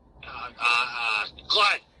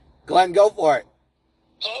 Glenn, go for it.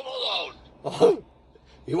 Home Alone.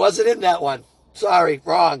 He wasn't in that one. Sorry,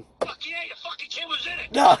 wrong. Fuck yeah, your fucking kid was in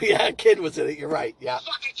it. No, yeah, a kid was in it. You're right. Yeah.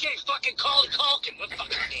 Fucking kid, fucking Carly Culkin. What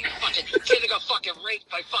fucking name? Fucking kid that got fucking raped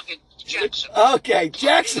by fucking Jackson. Okay,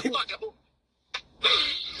 Jackson.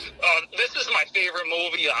 This is my favorite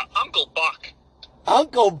movie, Uncle Buck.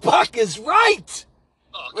 Uncle Buck is right.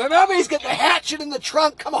 Remember, he's got the hatchet in the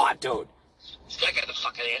trunk. Come on, dude. I got the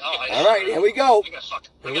fucking answer. Oh, All right, here we go. I got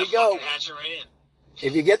Here we go. fucking answer right in.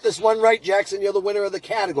 If you get this one right, Jackson, you're the winner of the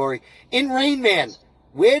category. In Rain Man,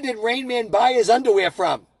 where did Rain Man buy his underwear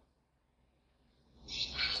from?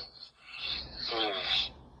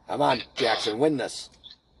 Come on, Jackson, win this.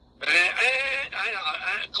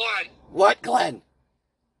 Glenn. What, Glenn?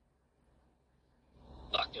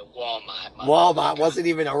 Fucking Walmart. Walmart wasn't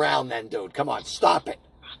even around then, dude. Come on, stop it.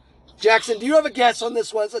 Jackson, do you have a guess on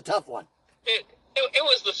this one? It's a tough one. It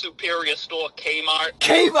was the Superior Store, Kmart.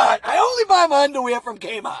 Kmart. I only buy my underwear from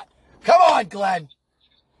Kmart. Come on, Glenn.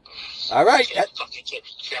 All right. Fucking kid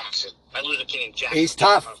Jackson. I lose a kid in Jackson. He's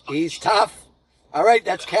tough. He's tough. All right,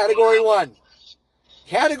 that's category 1.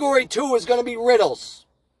 Category 2 is going to be riddles.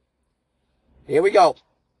 Here we go.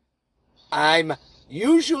 I'm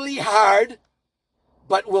usually hard,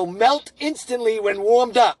 but will melt instantly when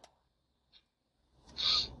warmed up.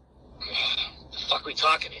 The fuck we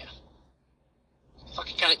talking here? What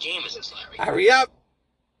fucking kind of game is this, Larry? Hurry up.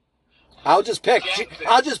 I'll just pick.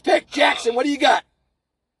 Jackson, what do you got?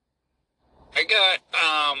 I got,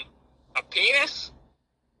 a penis?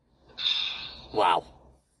 Wow.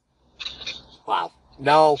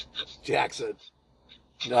 No, Jackson.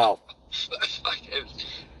 No.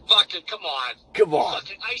 Fucking, come on. Come on.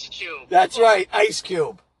 Fucking Ice Cube. That's right, Ice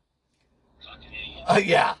Cube.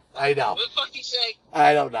 Yeah, I know. What the fuck he say?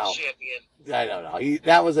 I don't know. Champion. I don't know.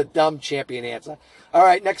 That was a dumb champion answer. All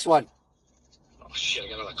right, next one. Oh, shit, I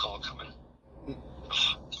got another call coming.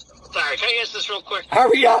 Sorry, can I answer this real quick?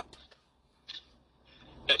 Hurry up.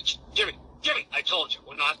 Jimmy, I told you,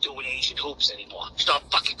 we're not doing Asian hoops anymore. Stop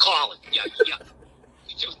fucking calling. Yeah.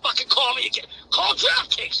 You fucking call me again. Call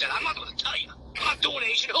DraftKings then. I'm not going to tell you. I'm not doing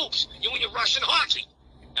Asian hoops. You and your Russian hockey.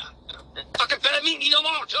 Yeah. Fucking better meet me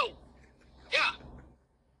tomorrow, too. Yeah.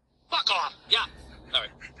 Fuck off. Yeah. All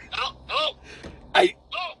right. Hello?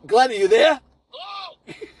 Glenn, are you there? Hello?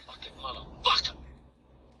 Fucking motherfucker.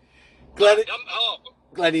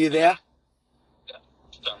 Glenn, are you there?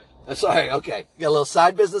 Sorry, okay. You got a little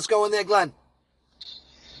side business going there, Glenn?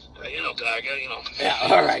 Yeah,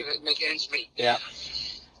 all right. Make ends meet. Yeah.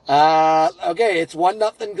 Okay, it's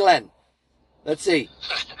 1-0, Glenn. Let's see.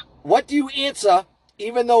 What do you answer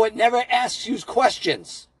even though it never asks you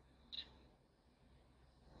questions?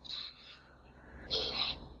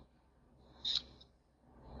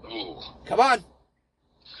 Ooh. Come on.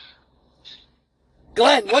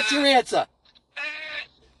 Glenn, what's your answer?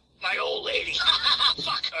 My old lady.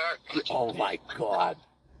 Fuck her. Oh, my God.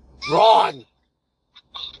 Wrong.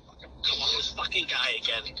 Come on, this fucking guy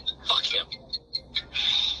again. Fuck him.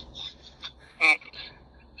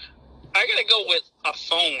 I gotta go with a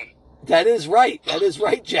phone. That is right. That is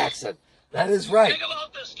right, Jackson. That is right. Think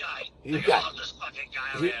about this guy.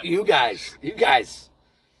 You guys.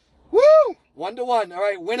 Woo! 1-1. All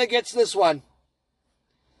right, winner gets this one.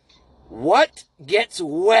 What gets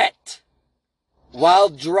wet while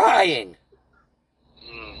drying?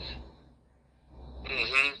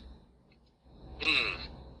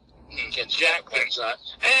 Get Jack wins that.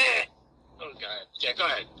 Oh, God. Yeah, go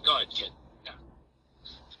ahead. Go ahead, kid. Yeah.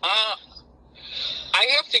 I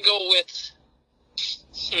have to go with...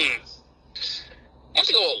 I have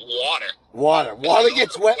to go with water. Water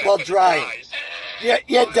gets wet while drying. Yeah,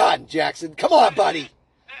 you're done, Jackson. Come on, buddy.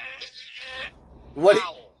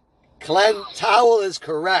 Glenn, towel is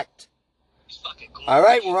correct. All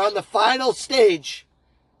right, we're on the final stage.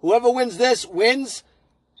 Whoever wins this wins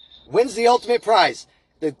the ultimate prize.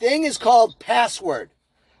 The thing is called password.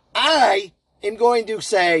 I am going to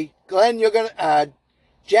say, Glenn,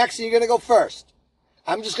 Jackson, you're going to go first.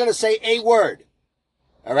 I'm just going to say a word.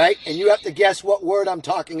 All right? And you have to guess what word I'm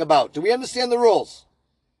talking about. Do we understand the rules?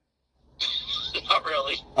 Not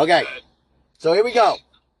really. Okay. So here we go.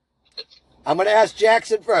 I'm going to ask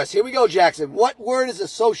Jackson first. Here we go, Jackson. What word is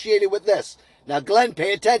associated with this? Now, Glenn,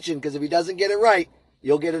 pay attention, because if he doesn't get it right,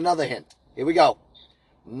 you'll get another hint. Here we go.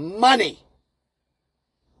 Money.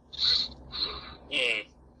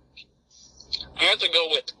 I have to go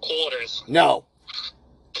with quarters. No.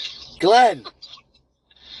 Glenn.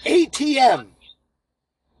 ATM.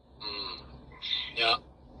 Yeah.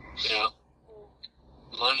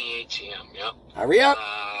 Money ATM, yeah. Hurry up.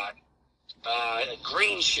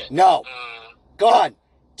 Green shit. No. Gone.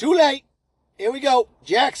 Too late. Here we go.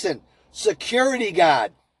 Jackson. Security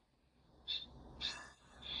guard.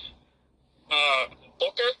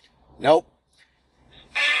 Booker? Nope.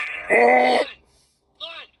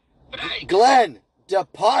 Glenn.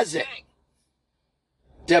 Deposit.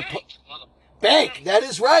 Bank. That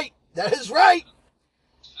is right. That is right.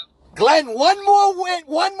 Glenn, one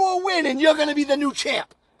more win, and you're going to be the new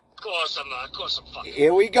champ. Of course I'm not. Of course I'm fucking.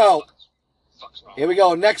 Here we go. Here we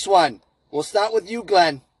go. Next one. We'll start with you,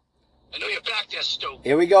 Glenn. I know you're back there, Stu.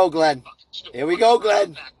 Here we go, Glenn. Here we go,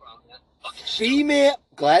 Glenn. Female,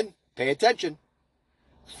 Glenn, pay attention.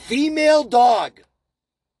 Female dog.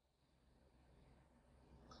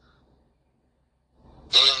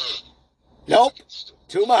 Nope.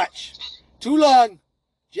 Too much. Too long.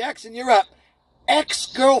 Jackson, you're up.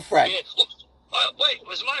 Ex-girlfriend. Wait,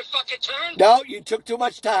 was my fucking turn? No, you took too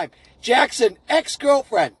much time. Jackson,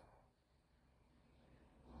 ex-girlfriend.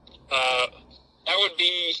 That would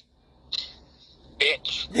be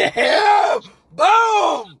bitch. Yeah!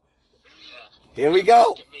 Boom! Here we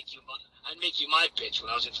go. I'd make you my bitch when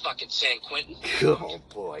I was in fucking San Quentin. Oh,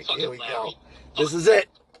 boy. Fucking Here we Larry. go. This is it.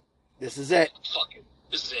 This is it. Fucking.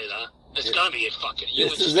 This is it, huh? It's gonna be it, fucking. You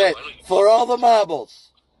This and is Stu, it. I don't even- For all the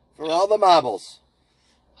marbles. For all the marbles.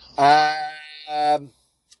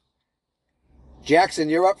 Jackson,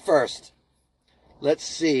 you're up first. Let's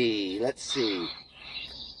see. Let's see.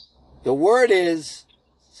 The word is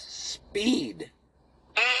speed.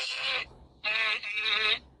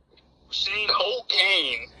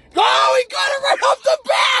 Cocaine. Oh, he got it right off the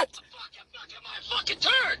bat! My fucking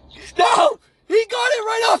turn. No, he got it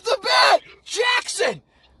right off the bat! Jackson,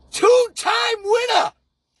 two-time winner!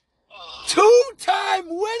 Two-time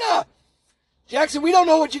winner! Jackson, we don't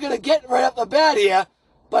know what you're going to get right off the bat here,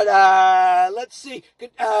 but let's see.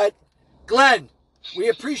 Glenn, we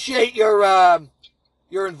appreciate your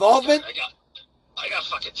involvement. I got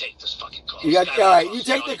fucking take this fucking call. You got all right. You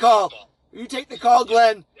take the call. You take the call,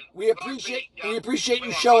 Glenn. We appreciate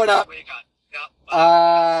you showing up.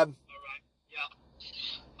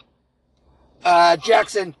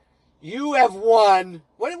 Jackson, you have won.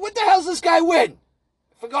 What the hell's this guy win?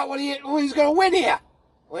 Forgot what he's going to win here.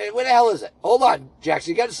 Where the hell is it? Hold on,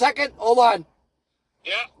 Jackson. You got a second? Hold on.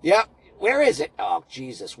 Yeah. Yeah. Where is it? Oh,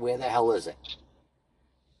 Jesus. Where the hell is it?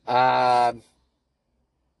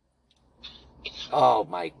 Oh,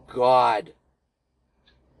 my God.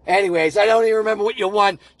 Anyways, I don't even remember what you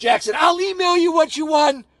won. Jackson, I'll email you what you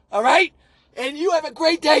won, all right? And you have a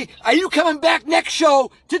great day. Are you coming back next show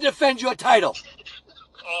to defend your title?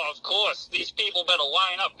 Oh, of course. These people better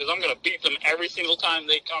line up because I'm going to beat them every single time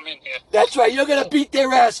they come in here. That's right. You're going to beat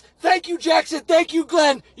their ass. Thank you, Jackson. Thank you,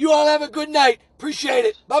 Glenn. You all have a good night. Appreciate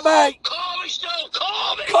it. Bye-bye. Call me, Stu.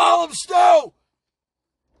 Call me. Call him, Stu.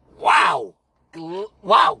 Wow.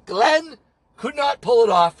 Wow. Glenn could not pull it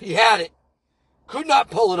off. He had it. Could not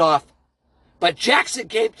pull it off. But Jackson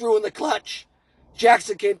came through in the clutch.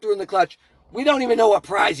 Jackson came through in the clutch. We don't even know what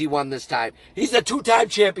prize he won this time. He's a two-time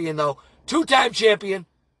champion, though. Two-time champion.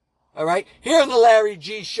 All right? Here on the Larry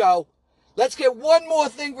G Show. Let's get one more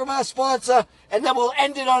thing from our sponsor, and then we'll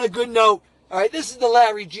end it on a good note. All right? This is the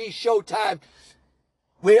Larry G Show time,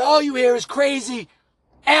 where all you hear is crazy,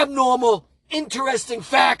 abnormal, interesting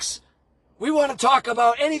facts. We want to talk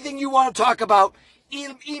about anything you want to talk about.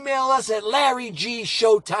 Email us at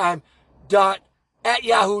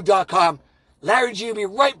larrygshowtime@yahoo.com. Larry G will be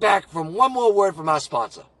right back from one more word from our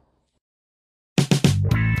sponsor.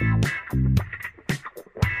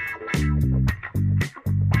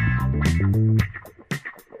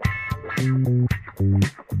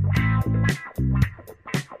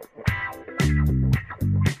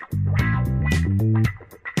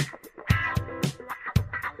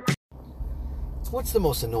 What's the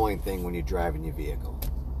most annoying thing when you're driving your vehicle?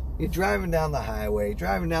 You're driving down the highway,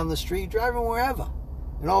 driving down the street, driving wherever,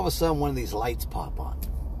 and all of a sudden one of these lights pop on.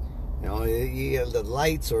 You know, the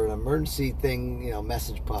lights or an emergency thing,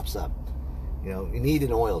 message pops up. You need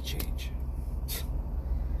an oil change. It's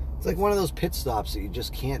like one of those pit stops that you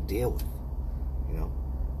just can't deal with.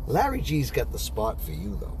 Larry G's got the spot for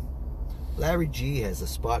you, though. Larry G has a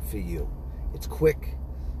spot for you. It's quick,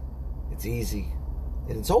 it's easy,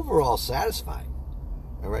 and it's overall satisfying.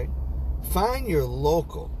 All right? Find your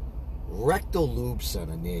local rectal lube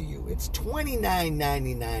center near you. It's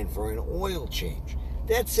 $29.99 for an oil change.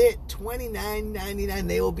 That's it, $29.99.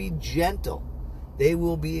 They will be gentle. They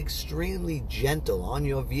will be extremely gentle on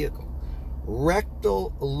your vehicle.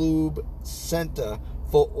 Rectal Lube Center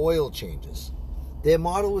for oil changes. Their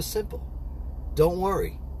motto is simple. Don't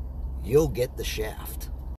worry, you'll get the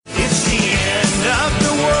shaft. It's the end of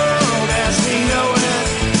the world as we know it.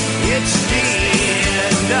 It's the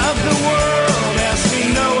end of the world as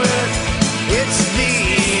we know it. It's the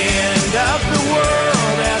end of the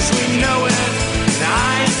world as we know it.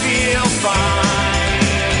 I feel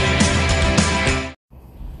fine.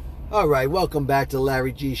 All right, welcome back to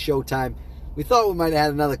Larry G Showtime. We thought we might have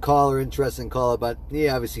had another caller, interesting caller, but he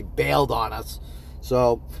obviously bailed on us.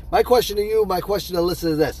 So my question to you, my question to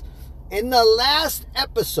listen to this. In the last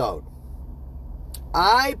episode,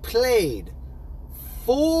 I played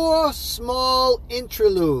 4 small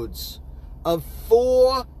interludes of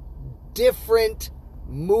 4 different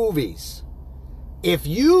movies. If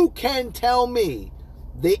you can tell me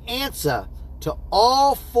the answer to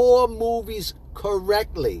all 4 movies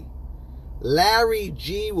correctly, Larry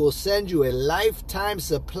G will send you a lifetime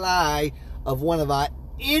supply of one of our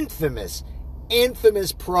infamous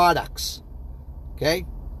products. Okay?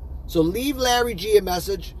 So leave Larry G a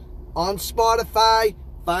message on Spotify.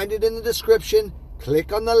 Find it in the description.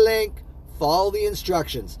 Click on the link. Follow the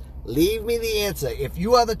instructions. Leave me the answer. If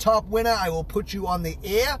you are the top winner, I will put you on the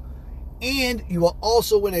air. And you will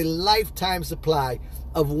also win a lifetime supply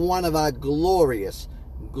of one of our glorious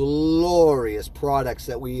products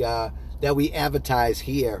that we advertise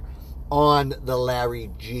here on the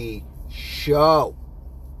Larry G Show.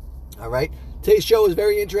 All right. Today's show is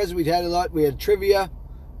very interesting. We had trivia.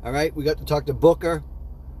 All right. We got to talk to Booker.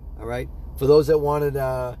 All right. For those that wanted,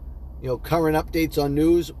 current updates on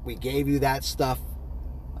news, we gave you that stuff.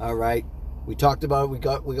 All right. We talked about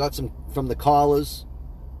it. We got some from the callers.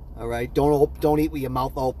 All right. Don't eat with your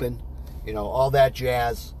mouth open. All that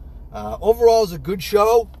jazz. Overall, it's a good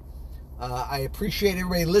show. I appreciate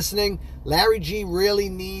everybody listening. Larry G really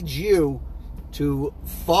needs you to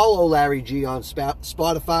follow Larry G on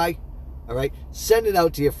Spotify. All right. Send it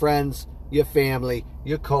out to your friends, your family,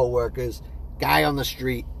 your co-workers, guy on the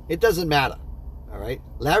street. It doesn't matter. All right.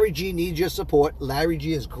 Larry G needs your support. Larry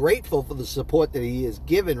G is grateful for the support that he is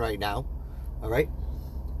given right now. All right.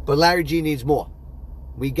 But Larry G needs more.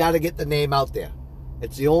 We got to get the name out there.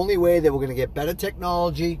 It's the only way that we're going to get better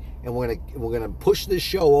technology, and we're going to push this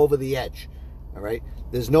show over the edge. All right?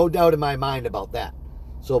 There's no doubt in my mind about that.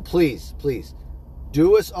 So please,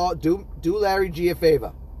 do Larry G a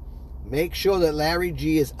favor. Make sure that Larry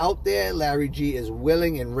G is out there. Larry G is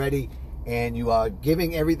willing and ready, and you are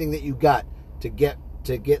giving everything that you got to get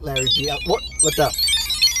Larry G out. What the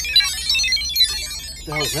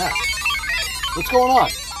hell is that? What's going on?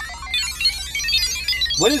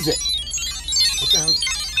 What is it? What the hell?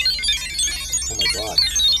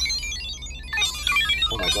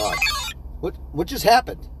 Oh my God. What just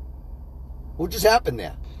happened? What just happened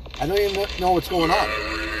there? I don't even know what's going on.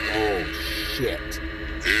 Oh, shit.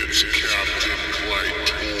 It's Captain Clyde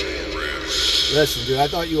Torres. Listen, dude, I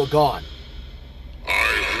thought you were gone. I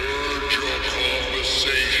heard your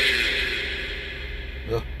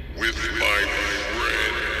conversation with my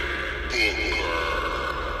friend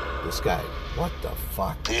Booker. This guy. What the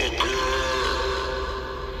fuck? Booker.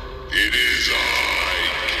 It is I,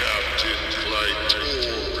 Captain Clyde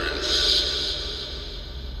Torres.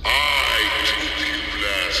 I took you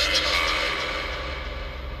last time,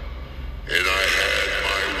 and I had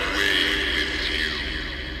my way with you,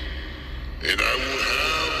 and I will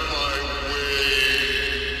have my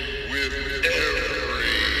way with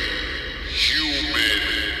every human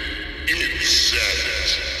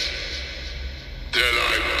insect that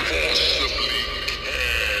I possibly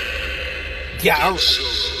can. Yeah.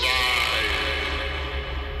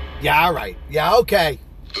 Yeah, all right. Yeah, okay.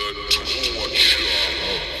 The torture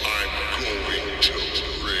I'm going to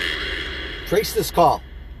bring. Trace this call.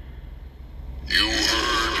 You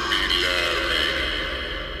heard me, Larry.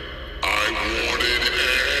 I wanted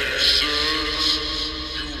answers.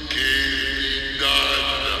 You gave me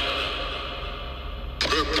none.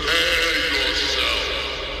 Prepare yourself.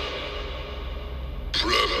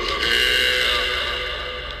 Prepare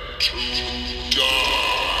to die.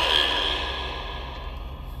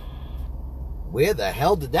 Where the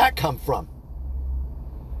hell did that come from?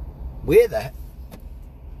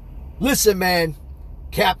 Listen, man,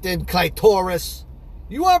 Captain Clitoris,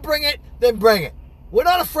 you want to bring it? Then bring it. We're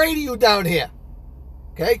not afraid of you down here.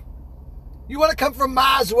 Okay? You want to come from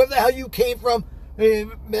Mars, wherever the hell you came from,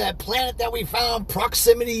 that planet that we found,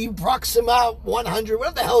 Proxima 100,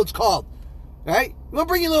 whatever the hell it's called. All right? You want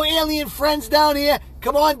to bring your little alien friends down here?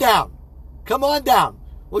 Come on down. Come on down.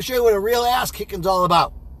 We'll show you what a real ass kicking's all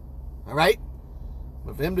about. All right?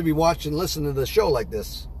 But for him to be watching, listening to the show like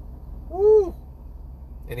this, woo,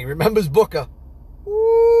 and he remembers Booker,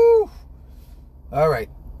 woo. All right,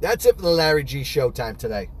 that's it for the Larry G Showtime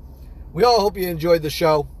today. We all hope you enjoyed the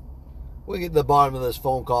show. We'll get to the bottom of this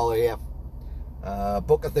phone call here.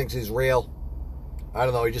 Booker thinks he's real. I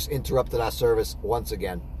don't know, he just interrupted our service once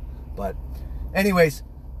again. But anyways,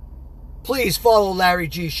 please follow Larry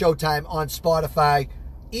G Showtime on Spotify.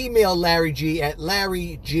 Email Larry G at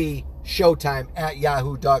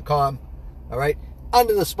larrygshowtime@yahoo.com. All right.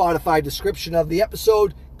 Under the Spotify description of the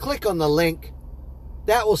episode, click on the link.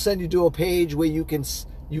 That will send you to a page where you can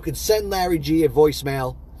send Larry G a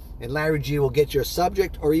voicemail, and Larry G will get your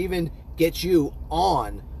subject or even get you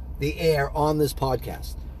on the air on this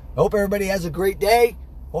podcast. I hope everybody has a great day.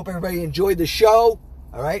 Hope everybody enjoyed the show.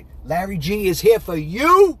 All right? Larry G is here for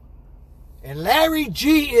you. And Larry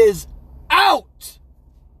G is out.